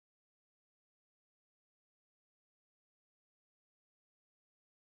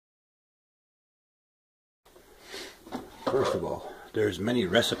First of all, there's many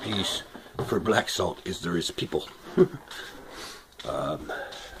recipes for black salt as there is people.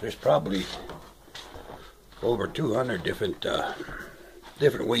 There's probably over 200 different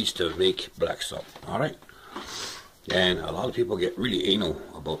ways to make black salt. All right, and a lot of people get really anal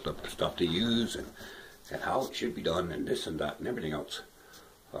about the stuff they use and how it should be done and this and that and everything else.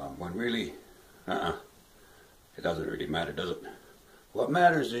 When really, it doesn't really matter, does it? What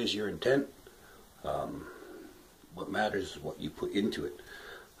matters is your intent. What matters is what you put into it.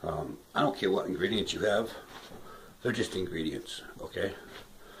 I don't care what ingredients you have. They're just ingredients, okay?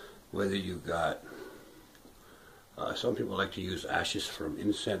 Whether you got, some people like to use ashes from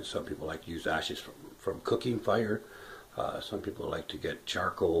incense. Some people like to use ashes from cooking fire. Some people like to get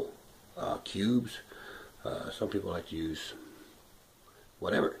charcoal cubes. Some people like to use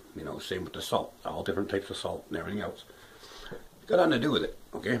whatever, you know, same with the salt. All different types of salt and everything else. It's got nothing to do with it,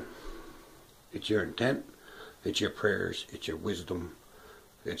 okay? It's your intent. It's your prayers, it's your wisdom,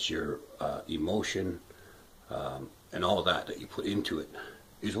 it's your emotion, and all that you put into it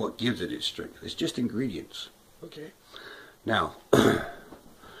is what gives it its strength. It's just ingredients, okay? Now,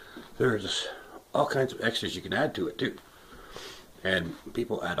 there's all kinds of extras you can add to it too. And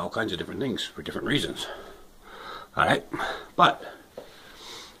people add all kinds of different things for different reasons. Alright? But,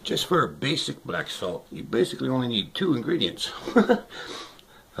 just for a basic black salt, you basically only need 2 ingredients.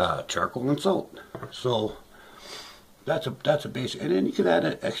 Charcoal and salt. So, that's a basic, and then you can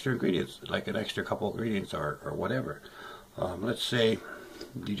add extra ingredients, like an extra couple ingredients or whatever. Let's say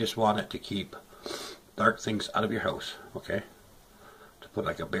you just want it to keep dark things out of your house, okay? To put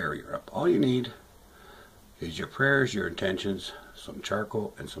like a barrier up. All you need is your prayers, your intentions, some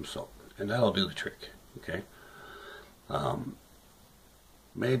charcoal, and some salt, and that'll do the trick, okay?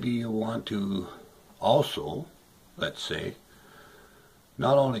 Maybe you want to also, let's say,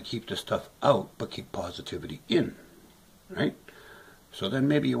 not only keep the stuff out, but keep positivity in. Right? So then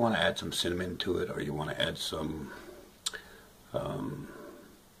maybe you want to add some cinnamon to it, or you want to add some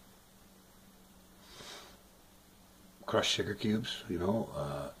crushed sugar cubes, you know,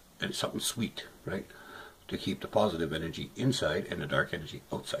 and something sweet, right? To keep the positive energy inside and the dark energy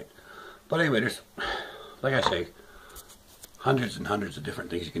outside. But anyway, there's, like I say, hundreds and hundreds of different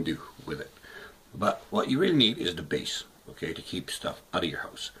things you can do with it. But what you really need is the base, okay, to keep stuff out of your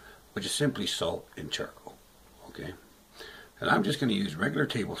house, which is simply salt and charcoal, okay? And I'm just going to use regular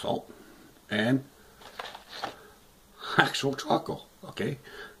table salt and actual charcoal, okay,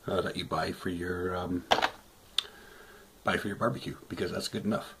 that you buy for your barbecue, because that's good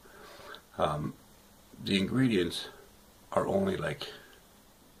enough. The ingredients are only like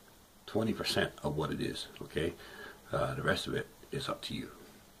 20% of what it is, okay? The rest of it is up to you,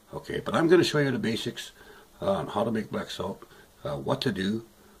 okay? But I'm going to show you the basics on how to make black salt, what to do,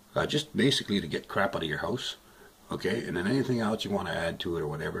 just basically to get crap out of your house. Okay, and then anything else you want to add to it or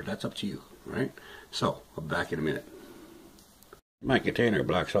whatever, that's up to you, right? So, I'll be back in a minute. My container of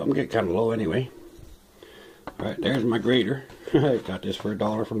black salt, I'm getting kind of low anyway. Alright, there's my grater. I got this for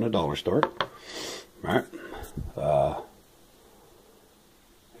 $1 from the dollar store. Alright,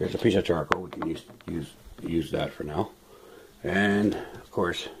 here's a piece of charcoal. We can use that for now. And, of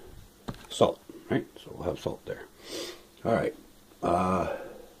course, salt, right? So we'll have salt there. Alright,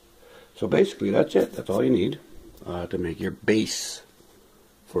 so basically that's it. That's all you need. To make your base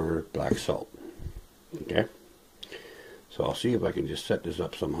for black salt. Okay, so I'll see if I can just set this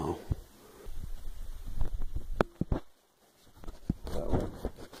up somehow. That work?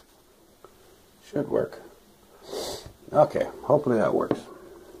 Should work. Okay, hopefully that works.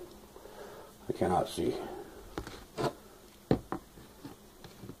 I cannot see.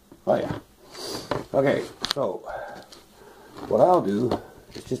 Oh yeah. Okay, so what I'll do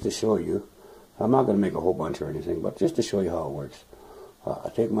is just to show you. I'm not going to make a whole bunch or anything, but just to show you how it works. I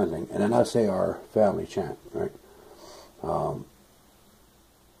take my thing, and then I say our family chant, right?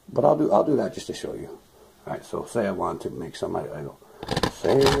 But I'll do that just to show you. All right, so say I want to make some, I go,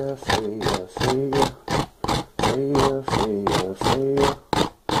 say ya, say ya, say ya, say ya, say ya, say ya,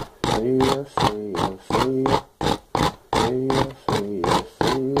 say ya, say ya, say ya, say ya, say ya,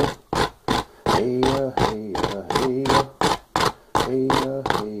 say ya, hey ya, hey ya, hey ya, hey ya,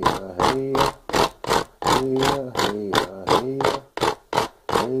 hey ya, hey ya. Hey ya, hey ya, hey ya,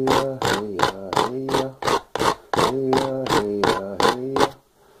 hey ya, hey ya, hey ya, hey ya, hey ya, hey ya.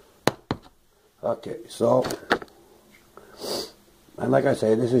 Okay, so, and like I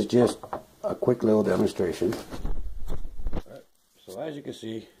say, this is just a quick little demonstration. Alright, so as you can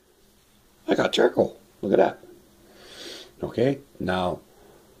see, I got charcoal. Look at that. Okay, now,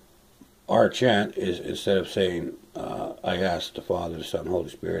 our chant is, instead of saying, I ask the Father, the Son, Holy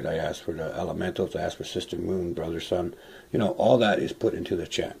Spirit, I ask for the elementals, I ask for Sister Moon, Brother Sun, you know, all that is put into the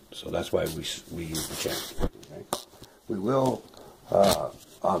chant. So that's why we use the chant. Okay? We will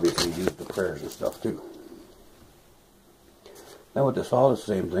obviously use the prayers and stuff too. Now with the salt, it's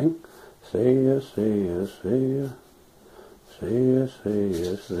the same thing. Say ya, say ya, say ya. Say ya, say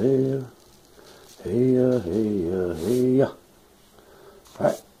ya, say ya. Hey ya, hey ya, hey ya.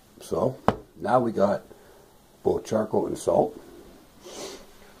 Alright, so now we got both charcoal and salt.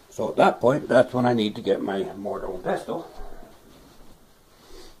 So at that point, that's when I need to get my mortar and pestle.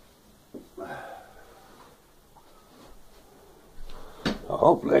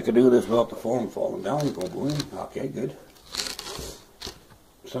 Hopefully I can do this without the foam falling down. Go boom. Okay, good.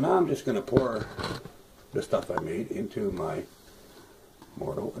 So now I'm just going to pour the stuff I made into my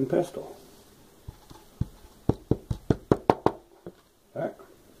mortar and pestle. Alright.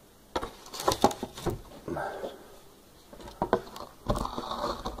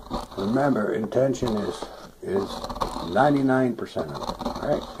 Remember, intention is 99% of it,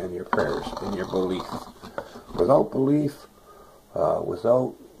 right? And your prayers, and your belief. Without belief,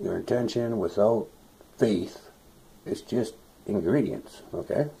 without your intention, without faith, it's just ingredients,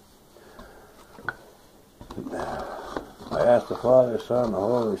 okay? I ask the Father, Son, the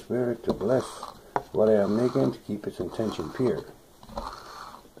Holy Spirit to bless what I am making to keep its intention pure.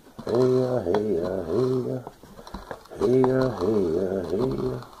 Hey ya, hey ya, hey ya. Hey ya, hey ya, hey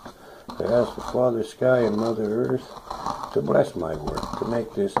ya. I ask the Father Sky and Mother Earth to bless my work, to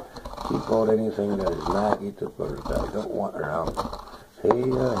make this, keep out anything that is naggy that I don't want around. Hey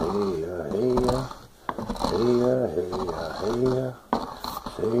ya, hey ya, hey ya. Hey ya, hey ya, hey ya.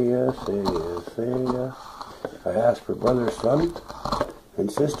 Say ya, say ya, say ya. I ask for Brother Sun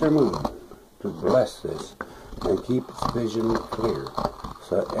and Sister Moon to bless this and keep its vision clear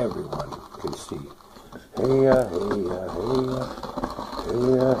so everyone can see. Hey ya, hey ya, hey ya. Hey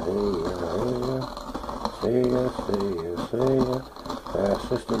ya, hey ya, hey ya. Say ya, say ya, say ya. I ask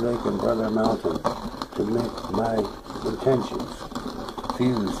Sister Lake and Brother Mountain to make my intentions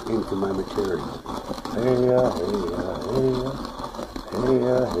fuse into my material. Hey ya, hey ya, hey ya. Hey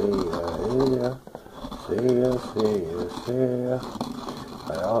ya, hey ya, hey ya. Say ya, say ya, say ya.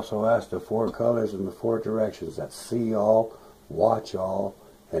 I also ask the 4 colors in the 4 directions, that's see all, watch all,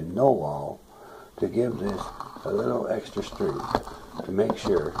 and know all, to give this a little extra strength to make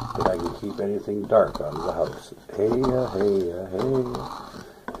sure that I can keep anything dark out of the house. Hey ya, hey ya, hey ya.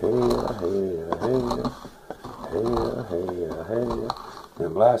 Hey ya, hey ya, hey ya. Hey ya, hey ya, hey ya.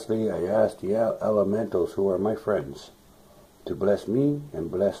 And lastly, I ask the elementals who are my friends to bless me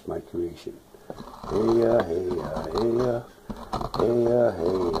and bless my creation. Hey ya, hey ya, hey ya. Hey ya,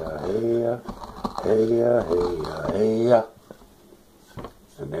 hey ya, hey ya. Hey ya, hey ya, hey ya.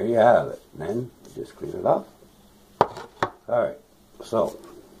 And there you have it. And then just clean it up. Alright, so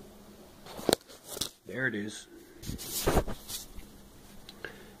there it is.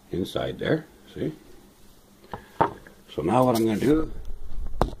 Inside there, see? So now what I'm going to do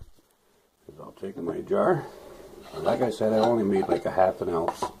is I'll take my jar. Like I said, I only made like a half an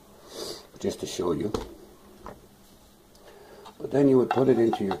ounce just to show you. But then you would put it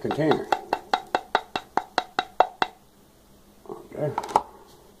into your container. Okay.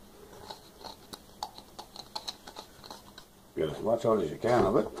 Get as much out as you can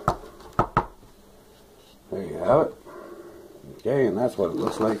of it. There you have it. Okay, and that's what it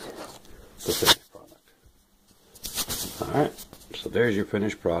looks like, the finished product. Alright, so there's your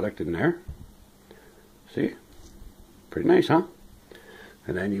finished product in there. See? Pretty nice, huh?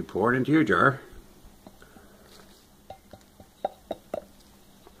 And then you pour it into your jar.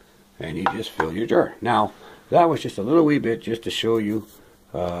 And you just fill your jar. Now, that was just a little wee bit just to show you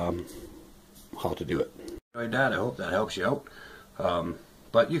how to do it. Enjoyed that. I hope that helps you out.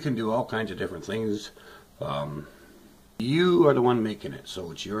 But you can do all kinds of different things. You are the one making it,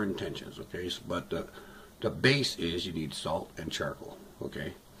 so it's your intentions, okay? So, but the base is you need salt and charcoal,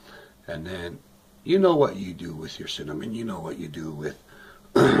 okay? And then you know what you do with your cinnamon. You know what you do with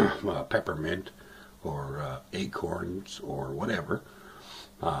peppermint or acorns or whatever.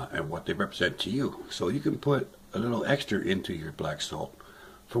 And what they represent to you. So you can put a little extra into your black salt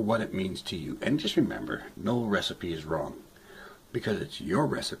for what it means to you. And just remember, no recipe is wrong, because it's your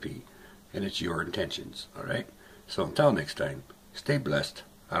recipe and it's your intentions, alright? So until next time, stay blessed,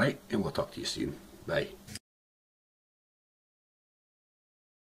 alright? And we'll talk to you soon. Bye.